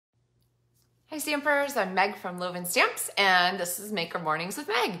Hi Stampers, I'm Meg from Loven Stamps, and this is Maker Mornings with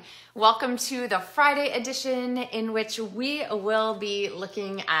Meg. Welcome to the Friday edition, in which we will be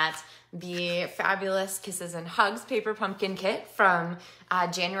looking at the fabulous Kisses and Hugs paper pumpkin kit from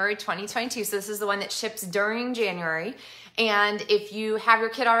January 2022. So this is the one that ships during January. And if you have your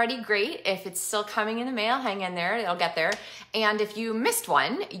kit already, great. If it's still coming in the mail, hang in there, it'll get there. And if you missed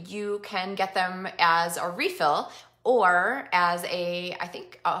one, you can get them as a refill or as a,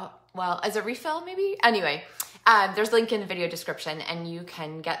 as a refill maybe? Anyway, there's a link in the video description and you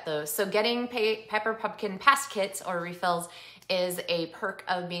can get those. So getting Paper Pumpkin past kits or refills is a perk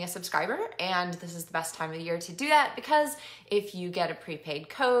of being a subscriber, and this is the best time of the year to do that because if you get a prepaid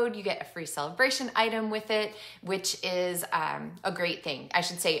code, you get a free celebration item with it, which is a great thing. I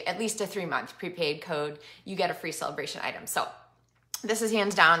should say at least a 3-month prepaid code, you get a free celebration item. So this is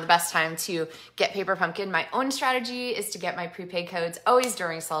hands down the best time to get Paper Pumpkin. My own strategy is to get my prepaid codes always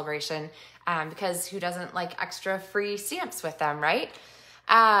during celebration because who doesn't like extra free stamps with them, right?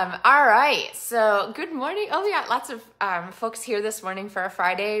 All right, so good morning. Oh, we got lots of folks here this morning for a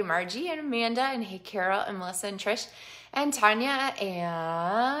Friday. Margie and Amanda, and hey, Carol and Melissa and Trish and Tanya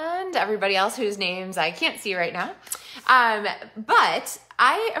and everybody else whose names I can't see right now. But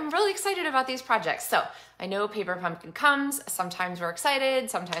I am really excited about these projects. So I know Paper Pumpkin comes. Sometimes we're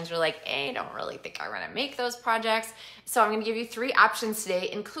excited. Sometimes we're like, I don't really think I want to make those projects. So I'm going to give you 3 options today,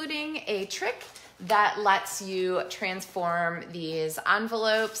 including a trick that lets you transform these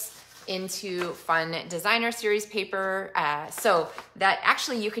envelopes into fun designer series paper. So that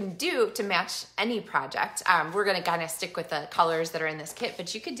actually you can do to match any project. We're gonna kind of stick with the colors that are in this kit,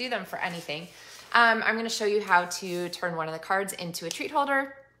 but you could do them for anything. I'm gonna show you how to turn one of the cards into a treat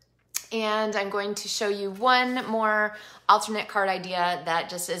holder. And I'm going to show you one more alternate card idea that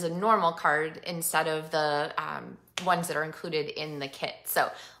just is a normal card instead of the ones that are included in the kit.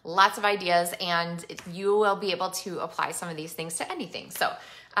 So lots of ideas, and you will be able to apply some of these things to anything. So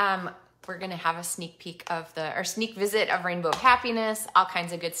we're gonna have a sneak peek of or sneak visit of Rainbow of Happiness, all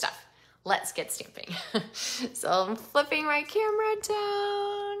kinds of good stuff. Let's get stamping. So I'm flipping my camera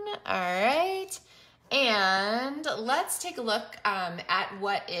down. All right. And let's take a look at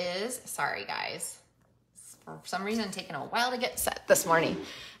what is, sorry guys, for some reason taking a while to get set this morning.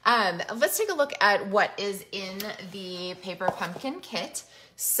 Let's take a look at what is in the Paper Pumpkin kit.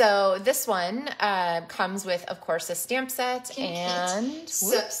 So this one comes with, of course, a stamp set and,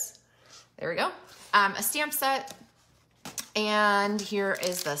 whoops, there we go, a stamp set. And here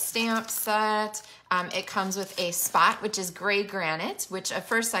is the stamp set. It comes with a spot, which is gray granite, which at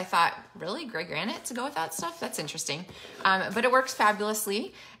first I thought, really, gray granite to go with that stuff? That's interesting. But it works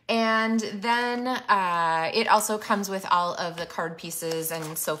fabulously. And then it also comes with all of the card pieces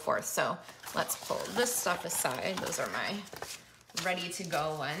and so forth. So let's pull this stuff aside. Those are my ready to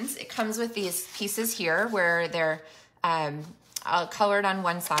go ones. It comes with these pieces here where they're colored on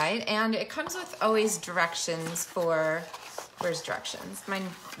one side, and it comes with always directions for, where's directions? Mine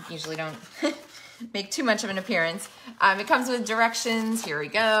usually don't make too much of an appearance. It comes with directions, here we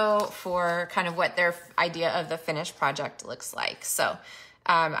go, for kind of what their idea of the finished project looks like. So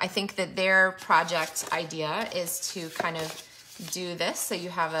I think that their project idea is to kind of do this. So you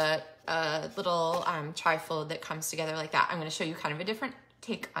have a little trifold that comes together like that. I'm gonna show you kind of a different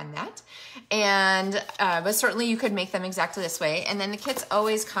take on that. And, but certainly you could make them exactly this way. And then the kits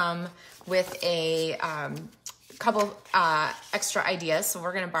always come with a couple extra ideas. So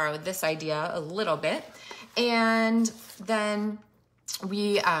we're gonna borrow this idea a little bit. And then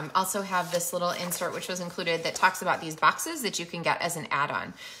we also have this little insert which was included that talks about these boxes that you can get as an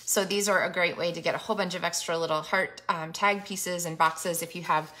add-on. So these are a great way to get a whole bunch of extra little heart tag pieces and boxes if you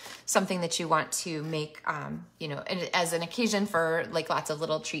have something that you want to make, you know, as an occasion for like lots of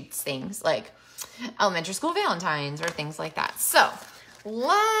little treats things like elementary school Valentines or things like that. So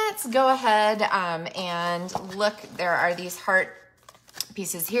let's go ahead and look. There are these heart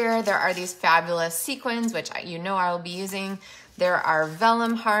pieces here. There are these fabulous sequins, which you know I will be using. There are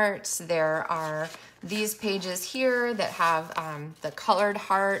vellum hearts. There are these pages here that have the colored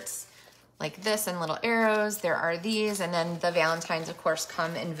hearts like this and little arrows. There are these, and then the Valentines, of course,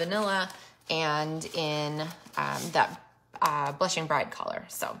 come in vanilla and in that Blushing Bride color.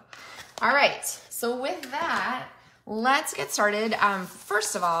 So, all right. So with that, let's get started.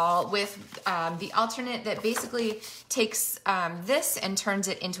 First of all, with the alternate that basically takes this and turns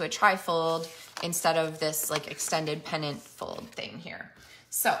it into a trifold instead of this like extended pennant fold thing here.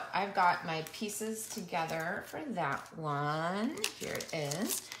 So I've got my pieces together for that one. Here it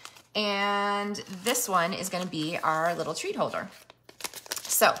is. And this one is going to be our little treat holder.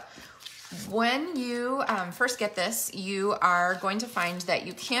 So When you first get this, you are going to find that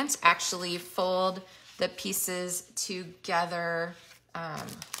you can't actually fold the pieces together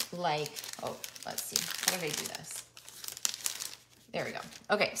like, oh, let's see, how did I do this? There we go.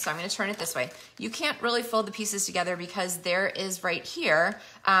 Okay, so I'm gonna turn it this way. You can't really fold the pieces together because there is right here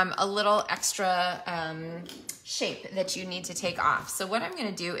a little extra shape that you need to take off. So what I'm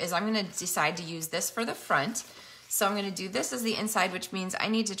gonna do is I'm gonna decide to use this for the front. So I'm gonna do this as the inside, which means I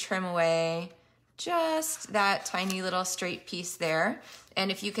need to trim away just that tiny little straight piece there.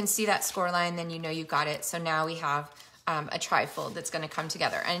 And if you can see that score line, then you know you got it. So now we have a trifold that's gonna come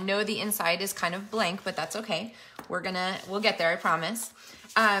together. I know the inside is kind of blank, but that's okay. We'll get there, I promise.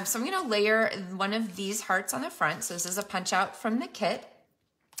 So I'm gonna layer one of these hearts on the front. So this is a punch out from the kit.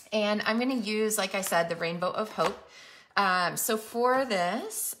 And I'm gonna use, like I said, the Rainbow of Hope. So for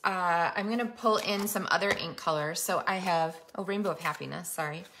this, I'm gonna pull in some other ink colors. So I have, oh, Rainbow of Happiness,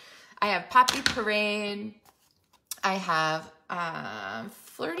 sorry. I have Poppy Parade. I have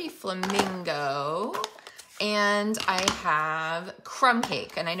Flirty Flamingo. And I have Crumb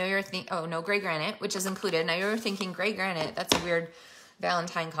Cake. And I know you're thinking, oh no, Gray Granite, which is included. And I know you're thinking Gray Granite, that's a weird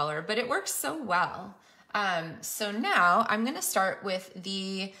Valentine color, but it works so well. So now I'm gonna start with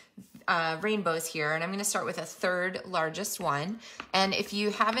the rainbows here, and I'm gonna start with a third largest one. And if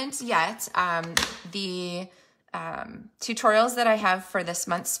you haven't yet, the tutorials that I have for this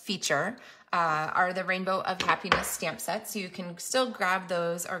month's feature are the Rainbow of Happiness stamp sets. So you can still grab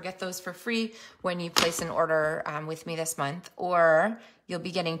those or get those for free when you place an order with me this month, or you'll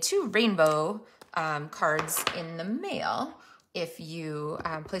be getting 2 rainbow cards in the mail if you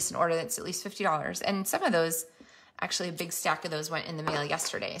place an order that's at least $50. And some of those, actually a big stack of those went in the mail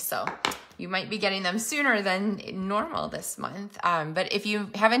yesterday. So you might be getting them sooner than normal this month. But if you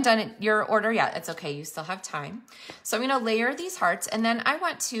haven't done your order yet, it's okay, you still have time. So I'm gonna layer these hearts, and then I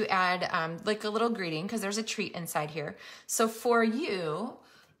want to add like a little greeting because there's a treat inside here. So For You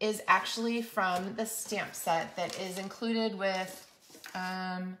is actually from the stamp set that is included with,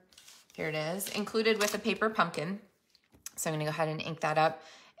 here it is, included with a paper pumpkin. So I'm gonna go ahead and ink that up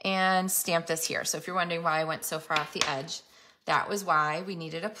and stamp this here. So if you're wondering why I went so far off the edge, that was why we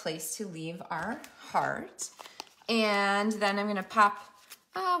needed a place to leave our heart. And then I'm gonna pop,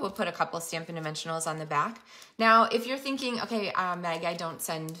 we'll put a couple of Stampin' Dimensionals on the back. Now, if you're thinking, okay, Meg, I don't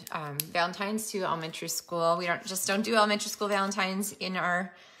send Valentines to elementary school. We don't do elementary school Valentines in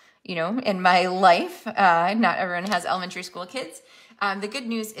our, in my life. Not everyone has elementary school kids. The good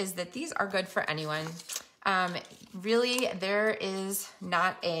news is that these are good for anyone. Really, there is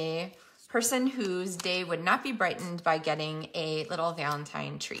not a person whose day would not be brightened by getting a little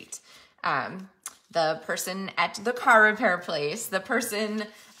Valentine treat. The person at the car repair place, the person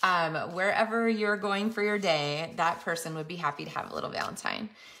wherever you're going for your day, that person would be happy to have a little Valentine.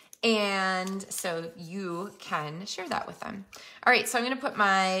 And so you can share that with them. All right, so I'm gonna put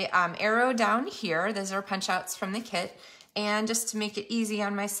my arrow down here. Those are punch outs from the kit. And just to make it easy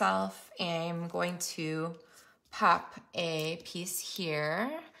on myself, I'm going to pop a piece here.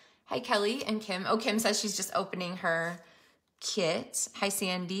 Hi, Kelly and Kim. Oh, Kim says she's just opening her kit. Hi,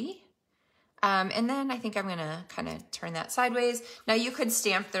 Sandy. And then I think I'm gonna kind of turn that sideways. Now you could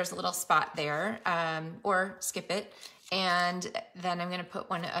stamp, there's a little spot there, or skip it. And then I'm gonna put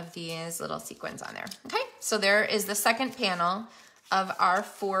one of these little sequins on there. Okay, so there is the second panel of our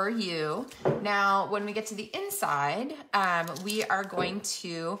For You. Now, when we get to the inside, we are going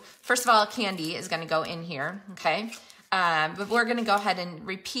to, first of all, candy is gonna go in here, okay? But we're gonna go ahead and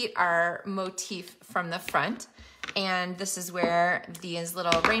repeat our motif from the front. And this is where these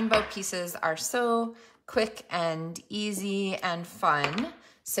little rainbow pieces are so quick and easy and fun.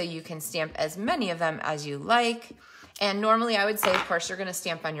 So you can stamp as many of them as you like. And normally I would say, of course, you're gonna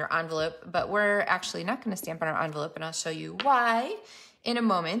stamp on your envelope, but we're actually not gonna stamp on our envelope, and I'll show you why in a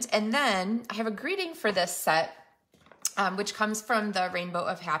moment. And then I have a greeting for this set, which comes from the Rainbow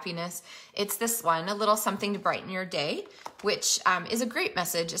of Happiness. It's this one, a little something to brighten your day, which is a great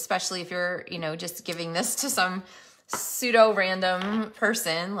message, especially if you're, just giving this to some pseudo-random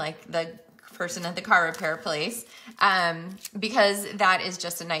person, like the person at the car repair place, because that is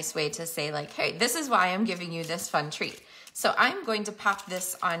just a nice way to say like, hey, this is why I'm giving you this fun treat. So I'm going to pop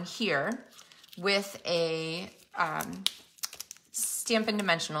this on here with a Stampin'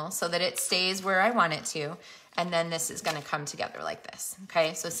 Dimensional so that it stays where I want it to. And then this is gonna come together like this,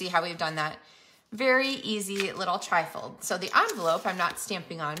 okay? So see how we've done that? Very easy little trifold. So the envelope I'm not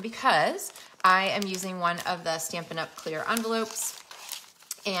stamping on because I am using one of the Stampin' Up! Clear envelopes,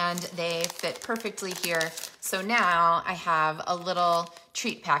 and they fit perfectly here. So now I have a little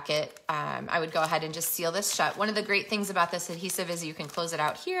treat packet, I would go ahead and just seal this shut. One of the great things about this adhesive is you can close it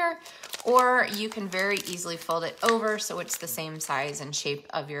out here, or you can very easily fold it over so it's the same size and shape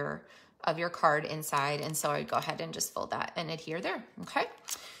of your card inside. And so I'd go ahead and just fold that and adhere there, okay?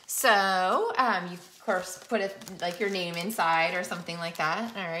 So you of course put it like your name inside or something like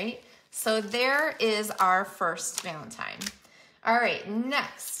that, all right? So there is our first Valentine. All right,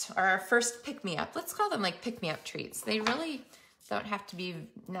 next, our first pick-me-up. Let's call them like pick-me-up treats. They really don't have to be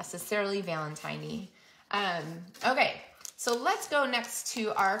necessarily Valentine-y. Okay, so let's go next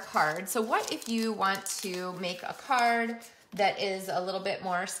to our card. So what if you want to make a card that is a little bit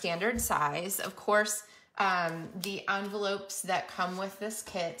more standard size? Of course, the envelopes that come with this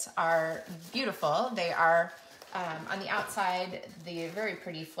kit are beautiful. They are on the outside, the very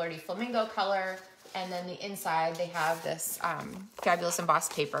pretty flirty flamingo color, and then the inside, they have this fabulous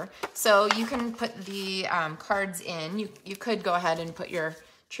embossed paper. So you can put the cards in. You could go ahead and put your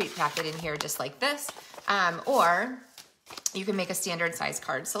treat packet in here just like this, or you can make a standard size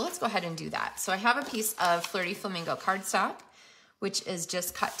card. So let's go ahead and do that. So I have a piece of flirty flamingo cardstock, which is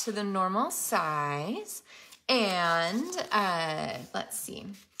just cut to the normal size. And let's see.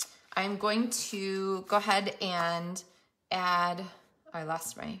 I'm going to go ahead and add, I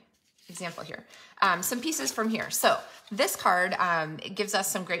lost my example here, some pieces from here. So this card, it gives us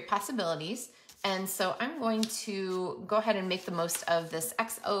some great possibilities. And so I'm going to go ahead and make the most of this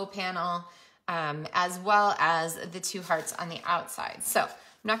XO panel, as well as the 2 hearts on the outside. So I'm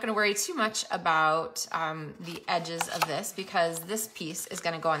not going to worry too much about the edges of this, because this piece is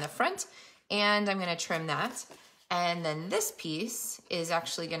going to go on the front, and I'm going to trim that. And then this piece is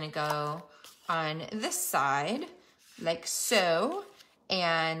actually going to go on this side like so.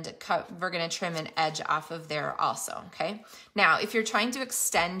 And we're going to trim an edge off of there also, okay? Now, if you're trying to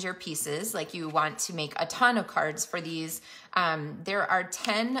extend your pieces, like you want to make a ton of cards for these, there are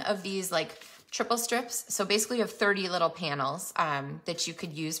 10 of these like triple strips. So basically you have 30 little panels that you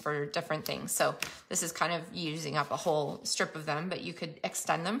could use for different things. So this is kind of using up a whole strip of them, but you could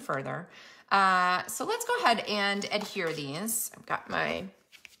extend them further. So let's go ahead and adhere these. I've got my...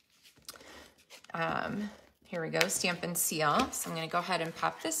 here we go, stamp and seal. So I'm gonna go ahead and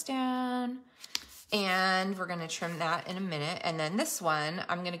pop this down, and we're gonna trim that in a minute. And then this one,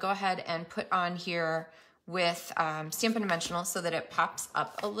 I'm gonna go ahead and put on here with Stampin' Dimensional so that it pops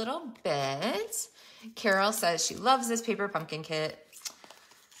up a little bit. Carol says she loves this paper pumpkin kit.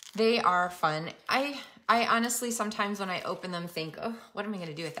 They are fun. I honestly, sometimes when I open them think, oh, what am I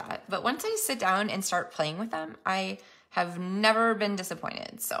gonna do with that? But once I sit down and start playing with them, I have never been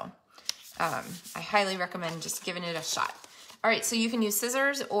disappointed, so. I highly recommend just giving it a shot. All right, so you can use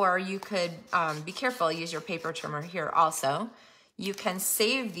scissors, or you could, be careful, use your paper trimmer here also. You can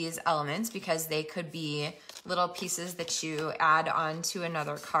save these elements because they could be little pieces that you add on to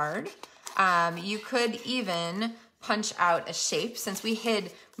another card. You could even punch out a shape. Since we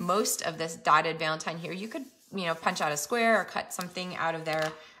hid most of this dotted Valentine here, you could, punch out a square or cut something out of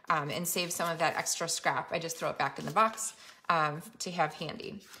there and save some of that extra scrap. I just throw it back in the box to have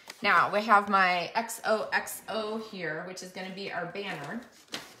handy. Now, we have my XOXO here, which is going to be our banner.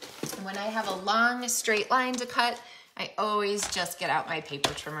 And when I have a long straight line to cut, I always just get out my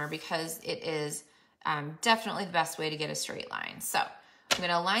paper trimmer because it is definitely the best way to get a straight line. So I'm going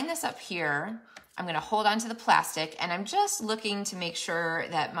to line this up here. I'm going to hold on to the plastic, and I'm just looking to make sure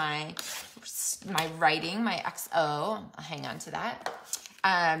that my writing, my XO, I'll hang on to that,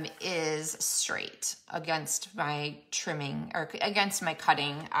 is straight against my trimming, or against my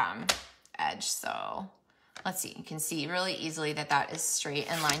cutting edge. So let's see, you can see really easily that that is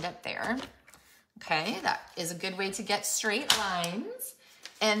straight and lined up there. Okay, that is a good way to get straight lines.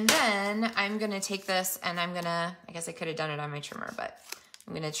 And then I'm gonna take this and I'm gonna, I guess I could have done it on my trimmer, but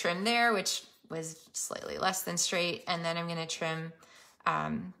I'm gonna trim there, which was slightly less than straight. And then I'm gonna trim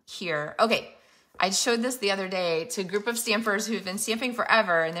here. Okay. I showed this the other day to a group of stampers who've been stamping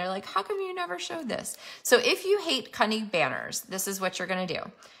forever, and they're like, how come you never showed this? So if you hate cutting banners, this is what you're gonna do.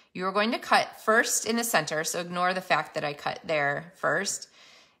 You are going to cut first in the center, so ignore the fact that I cut there first.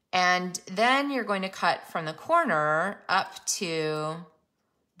 And then you're going to cut from the corner up to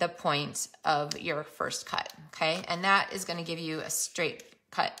the point of your first cut, okay? And that is gonna give you a straight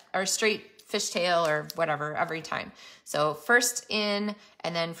cut, or straight fishtail or whatever every time. So first in,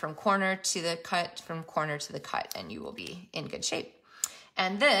 and then from corner to the cut, from corner to the cut, and you will be in good shape.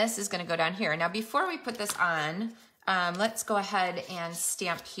 And this is gonna go down here. Now before we put this on, let's go ahead and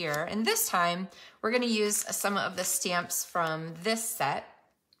stamp here. And this time we're gonna use some of the stamps from this set.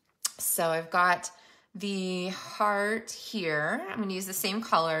 So I've got the heart here. I'm gonna use the same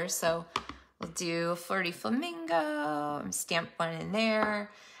color. So We'll do Flirty Flamingo, stamp one in there.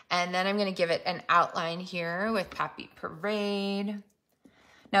 And then I'm gonna give it an outline here with Poppy Parade.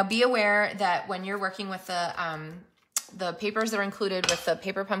 Now be aware that when you're working with the papers that are included with the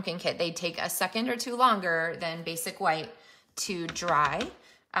paper pumpkin kit, they take a second or two longer than basic white to dry,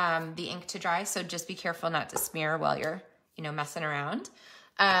 the ink to dry. So just be careful not to smear while you're, messing around.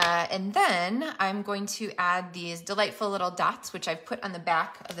 And then I'm going to add these delightful little dots, which I've put on the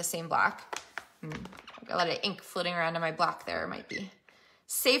back of the same block. I've got a lot of ink floating around on my block there. It might be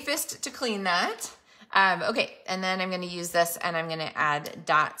safest to clean that. Okay, and then I'm going to use this and I'm going to add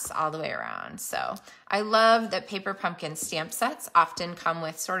dots all the way around. So I love that paper pumpkin stamp sets often come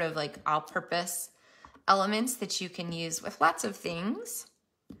with sort of like all-purpose elements that you can use with lots of things.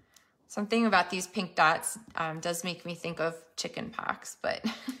 Something about these pink dots does make me think of chicken pox, but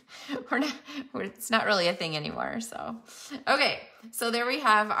it's not really a thing anymore. So, okay, so there we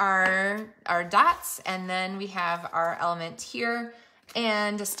have our dots, and then we have our element here,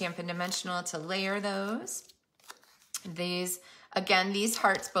 and a Stampin' Dimensional to layer those. These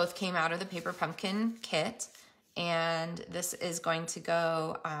hearts both came out of the paper pumpkin kit, and this is going to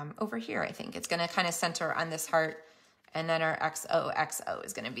go over here, I think. It's gonna kind of center on this heart, and then our XOXO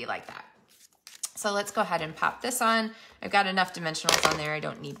is gonna be like that. So let's go ahead and pop this on. I've got enough dimensionals on there, I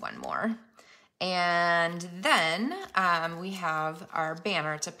don't need one more. And then we have our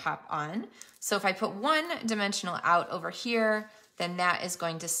banner to pop on. So if I put one dimensional out over here, then that is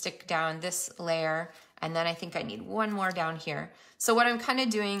going to stick down this layer. And then I think I need one more down here. So what I'm kind of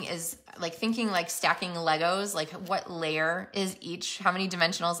doing is like thinking like stacking Legos, like what layer is each, how many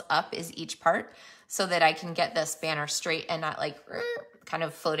dimensionals up is each part, so that I can get this banner straight and not like kind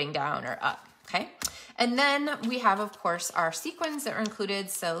of floating down or up, okay? And then we have, of course, our sequins that are included.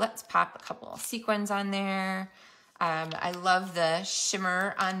 So let's pop a couple of sequins on there. I love the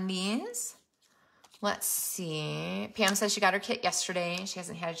shimmer on these. Let's see. Pam says she got her kit yesterday. She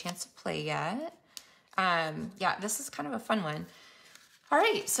hasn't had a chance to play yet. Yeah, this is kind of a fun one. All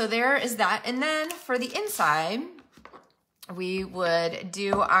right, so there is that. And then for the inside, we would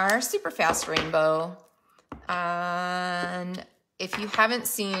do our super fast rainbow. And if you haven't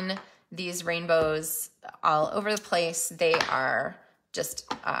seen these rainbows all over the place, they are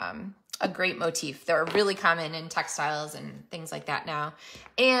just a great motif. They're really common in textiles and things like that now.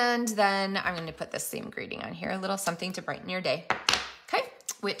 And then I'm going to put this same greeting on here, a little something to brighten your day. Okay,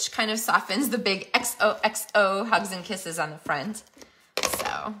 which kind of softens the big XOXO hugs and kisses on the front.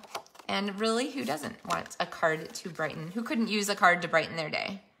 So, and really, who doesn't want a card to brighten? Who couldn't use a card to brighten their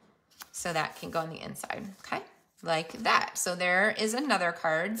day? So that can go on the inside, okay? Like that. So there is another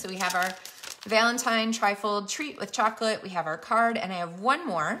card. So we have our Valentine trifold treat with chocolate. We have our card, and I have one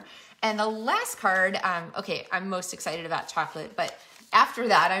more. And the last card, okay, I'm most excited about chocolate, but after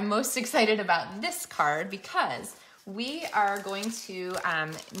that, I'm most excited about this card because we are going to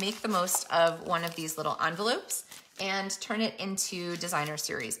make the most of one of these little envelopes and turn it into designer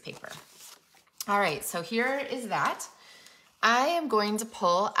series paper. All right, so here is that. I am going to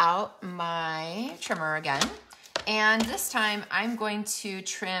pull out my trimmer again, and this time I'm going to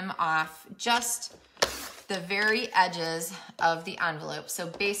trim off just the very edges of the envelope. So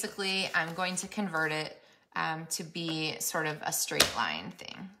basically, I'm going to convert it to be sort of a straight line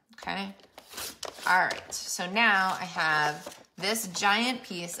thing, okay? All right, so now I have this giant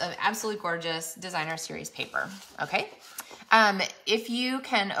piece of absolutely gorgeous designer series paper, okay? If you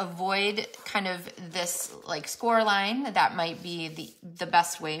can avoid kind of this like score line, that might be the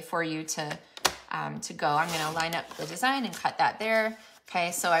best way for you to go. I'm gonna line up the design and cut that there.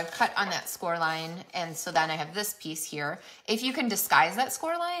 Okay, so I've cut on that score line, and so then I have this piece here. If you can disguise that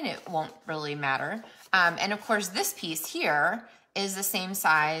score line, it won't really matter. And of course, this piece here is the same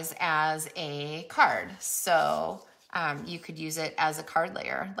size as a card. So you could use it as a card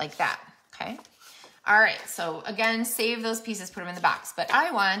layer like that, okay? All right, so again, save those pieces, put them in the box. But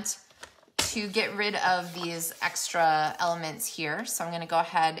I want to get rid of these extra elements here. So I'm gonna go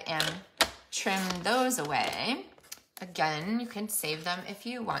ahead and trim those away. Again, you can save them if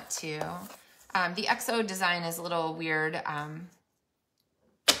you want to. The XO design is a little weird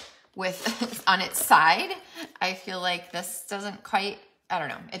with on its side. I feel like this doesn't quite, I don't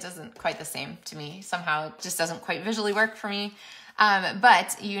know, it doesn't quite the same to me. Somehow it just doesn't quite visually work for me.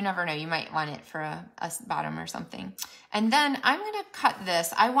 But you never know, you might want it for a bottom or something. And then I'm gonna cut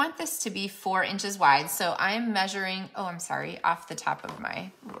this. I want this to be 4 inches wide. So I'm measuring, oh, I'm sorry, off the top of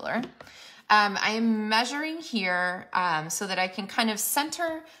my ruler. I am measuring here so that I can kind of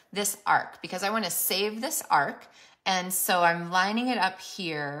center this arc because I want to save this arc. And so I'm lining it up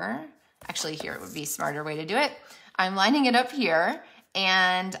here. Actually, here would be a smarter way to do it. I'm lining it up here,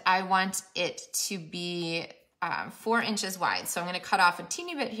 and I want it to be 4 inches wide. So I'm gonna cut off a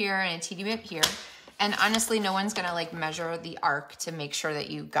teeny bit here and a teeny bit here. And honestly, no one's gonna like measure the arc to make sure that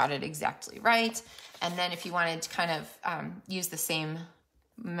you got it exactly right. And then if you wanted to kind of use the same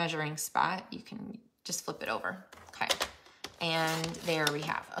measuring spot, you can just flip it over, okay? And there we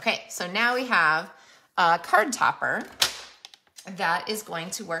have. Okay, so now we have a card topper that is going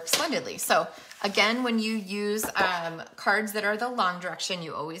to work splendidly. So again, when you use cards that are the long direction,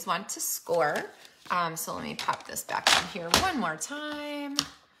 you always want to score. So let me pop this back on here one more time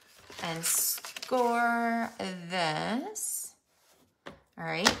and score this. All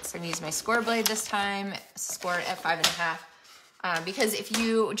right, so I'm gonna use my score blade this time, score it at 5.5. Because if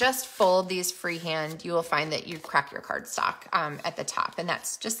you just fold these freehand, you will find that you crack your cardstock at the top, and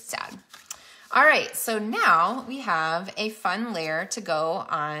that's just sad. All right, so now we have a fun layer to go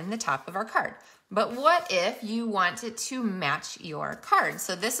on the top of our card. But what if you want it to match your card?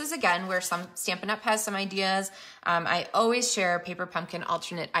 So this is, again, where Stampin' Up! Has some ideas. I always share Paper Pumpkin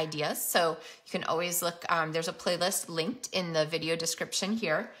alternate ideas, so you can always look. There's a playlist linked in the video description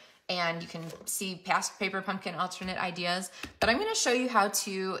here, and you can see past Paper Pumpkin alternate ideas. But I'm gonna show you how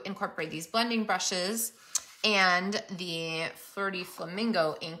to incorporate these blending brushes and the Flirty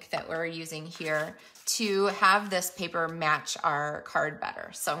Flamingo ink that we're using here to have this paper match our card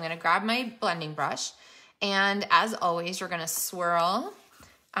better. So I'm gonna grab my blending brush, and as always, you're gonna swirl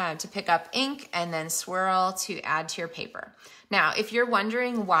to pick up ink and then swirl to add to your paper. Now, if you're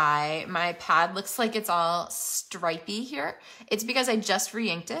wondering why my pad looks like it's all stripy here, it's because I just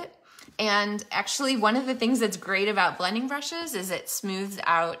re-inked it. And actually, one of the things that's great about blending brushes is it smooths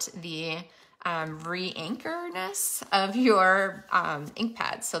out the re-inkerness of your ink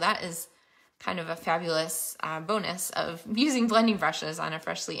pad. So that is kind of a fabulous bonus of using blending brushes on a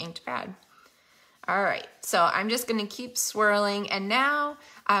freshly inked pad. All right, so I'm just gonna keep swirling, and now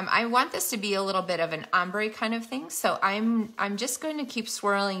I want this to be a little bit of an ombre kind of thing, so I'm just going to keep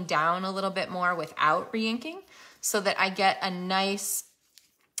swirling down a little bit more without re-inking so that I get a nice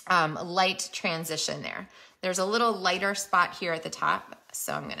light transition there. There's a little lighter spot here at the top,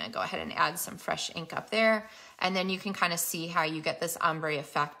 so I'm gonna go ahead and add some fresh ink up there, and then you can kind of see how you get this ombre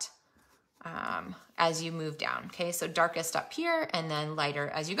effect as you move down, okay? So darkest up here and then lighter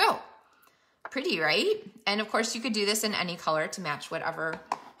as you go. Pretty, right? And of course you could do this in any color to match whatever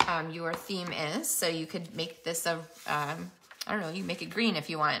your theme is. So you could make this a, I don't know, you make it green if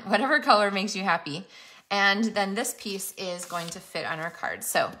you want, whatever color makes you happy. And then this piece is going to fit on our card.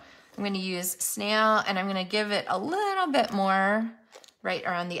 So I'm gonna use snail, and I'm gonna give it a little bit more right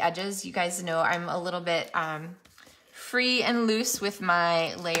around the edges. You guys know I'm a little bit free and loose with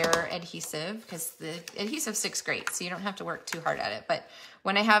my layer adhesive because the adhesive sticks great, so you don't have to work too hard at it. But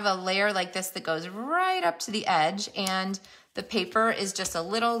when I have a layer like this that goes right up to the edge and the paper is just a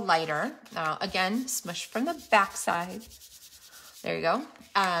little lighter, now again, smush from the back side. There you go.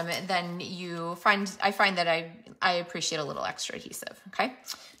 Then I find that I appreciate a little extra adhesive, okay?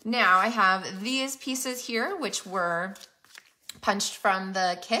 Now I have these pieces here, which were punched from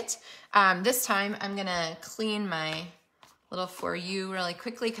the kit. This time I'm gonna clean my little For You really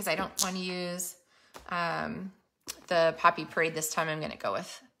quickly because I don't want to use the Poppy Parade this time. I'm gonna go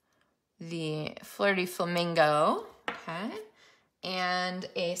with the Flirty Flamingo, okay? And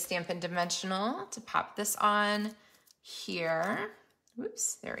a Stampin' Dimensional to pop this on here.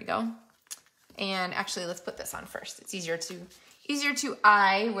 Oops, there we go. And actually, let's put this on first. It's easier to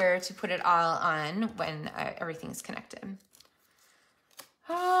eye where to put it all on when everything's connected.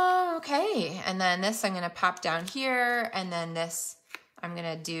 Okay, and then this I'm gonna pop down here, and then this I'm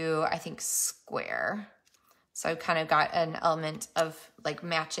gonna do, I think, square. So I've kind of got an element of like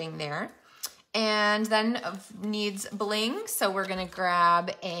matching there. And then needs bling, so we're gonna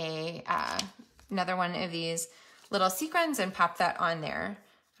grab another one of these little sequins and pop that on there.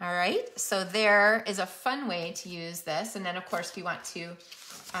 All right, so there is a fun way to use this. And then of course, if you want to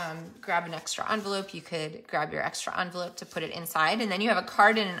grab an extra envelope, you could grab your extra envelope to put it inside. And then you have a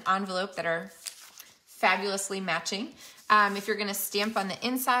card and an envelope that are fabulously matching. If you're gonna stamp on the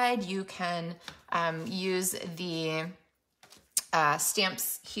inside, you can use the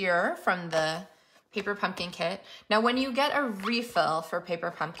stamps here from the Paper Pumpkin kit. Now, when you get a refill for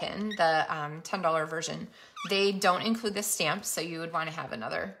Paper Pumpkin, the $10 version, they don't include the stamps, so you would want to have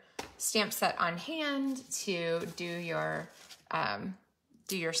another stamp set on hand to do your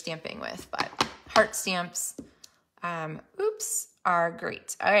stamping with. But heart stamps, are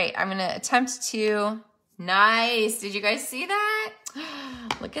great. All right, I'm gonna attempt to, nice. Did you guys see that?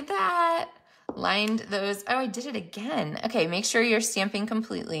 Look at that. Lined those. Oh, I did it again. Okay, make sure you're stamping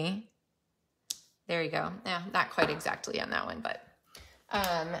completely. There you go. Yeah, not quite exactly on that one, but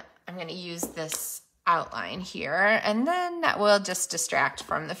I'm gonna use this outline here, and then that will just distract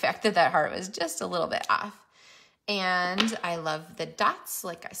from the fact that that heart was just a little bit off. And I love the dots,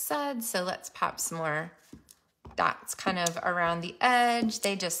 like I said, so let's pop some more dots kind of around the edge.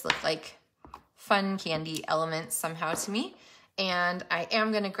 They just look like fun candy elements somehow to me. And I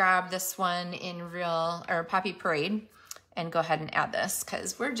am gonna grab this one in Poppy Parade and go ahead and add this,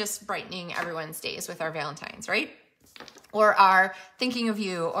 because we're just brightening everyone's days with our Valentines, right? Or our thinking of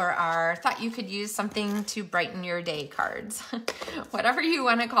you, or our thought you could use something to brighten your day cards. Whatever you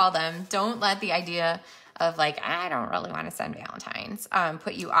want to call them, don't let the idea of like, I don't really want to send Valentines,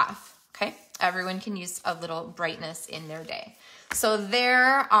 put you off, okay? Everyone can use a little brightness in their day. So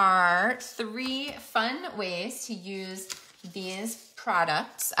there are 3 fun ways to use these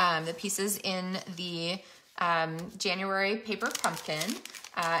products, the pieces in the January paper pumpkin.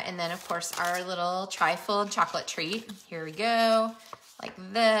 And then of course our little tri-fold chocolate treat. Here we go, like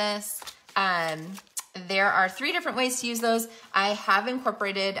this. There are 3 different ways to use those. I have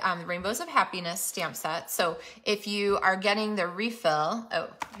incorporated the Rainbows of Happiness stamp set. So if you are getting the refill, oh,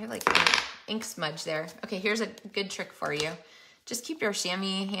 I have like an ink smudge there. Okay, here's a good trick for you. Just keep your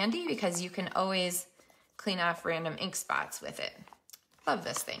chamois handy, because you can always clean off random ink spots with it. Love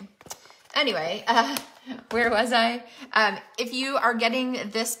this thing. Anyway, where was I? If you are getting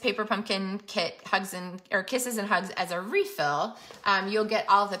this paper pumpkin kit, Kisses and Hugs, as a refill, you'll get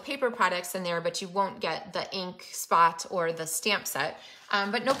all the paper products in there, but you won't get the ink spot or the stamp set.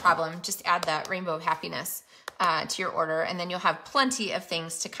 But no problem, just add that Rainbow of Happiness to your order, and then you'll have plenty of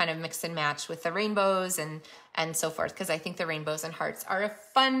things to kind of mix and match with the rainbows and so forth, because I think the rainbows and hearts are a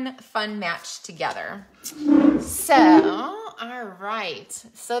fun match together. So, all right.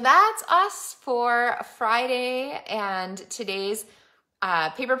 So that's us for Friday and today's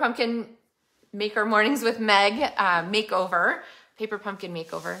Paper Pumpkin Maker Mornings with Meg makeover. Paper Pumpkin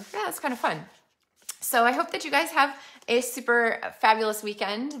makeover. Yeah, it's kind of fun. So I hope that you guys have a super fabulous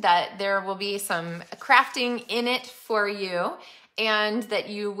weekend, that there will be some crafting in it for you, and that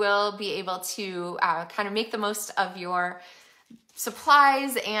you will be able to kind of make the most of your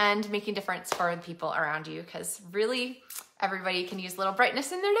supplies and making a difference for the people around you, because really everybody can use a little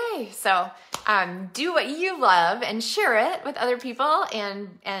brightness in their day. So do what you love and share it with other people, and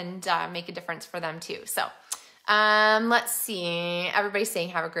make a difference for them too. So let's see. Everybody's saying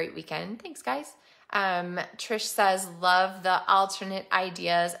have a great weekend. Thanks, guys. Trish says, love the alternate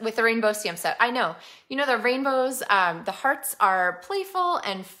ideas with the rainbow stamp set. I know, you know, the rainbows, the hearts are playful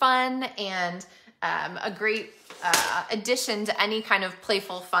and fun, and a great addition to any kind of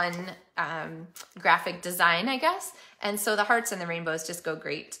playful, fun graphic design, I guess. And so the hearts and the rainbows just go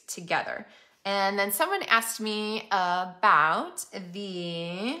great together. And then someone asked me about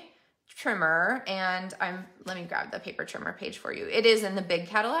the trimmer, and let me grab the paper trimmer page for you. It is in the big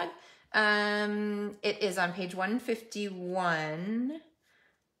catalog. It is on page 151,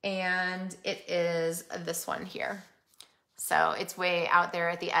 and it is this one here. So it's way out there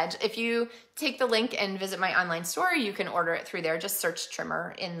at the edge. If you take the link and visit my online store, you can order it through there. Just search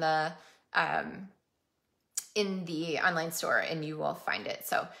trimmer in the online store and you will find it.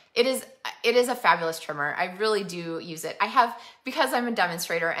 So it is a fabulous trimmer. I really do use it. Because I'm a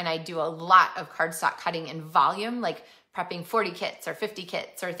demonstrator and I do a lot of cardstock cutting in volume, like prepping 40 kits or 50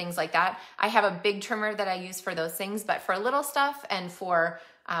 kits or things like that. I have a big trimmer that I use for those things, but for little stuff and for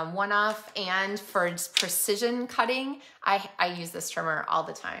one-off and for precision cutting, I use this trimmer all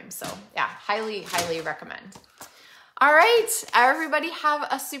the time. So yeah, highly, highly recommend. All right, everybody have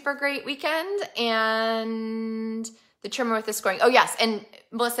a super great weekend. And the trimmer with the scoring. Oh yes, and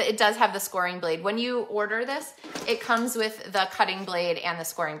Melissa, it does have the scoring blade. When you order this, it comes with the cutting blade and the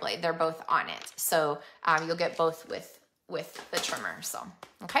scoring blade. They're both on it. So you'll get both with the trimmer, so,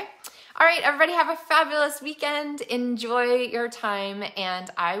 okay. All right, everybody have a fabulous weekend. Enjoy your time, and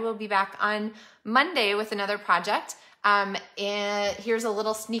I will be back on Monday with another project. And here's a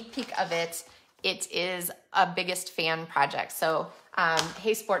little sneak peek of it. It is a biggest fan project. So,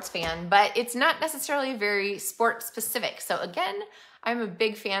 hey sports fan, but it's not necessarily very sport specific. So again, I'm a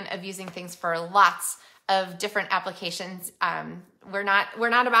big fan of using things for lots of different applications. We're not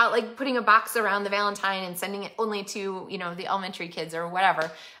about like putting a box around the Valentine and sending it only to, you know, the elementary kids or whatever.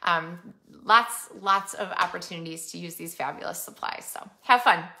 Lots of opportunities to use these fabulous supplies. So have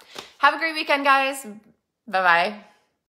fun. Have a great weekend, guys. Bye-bye.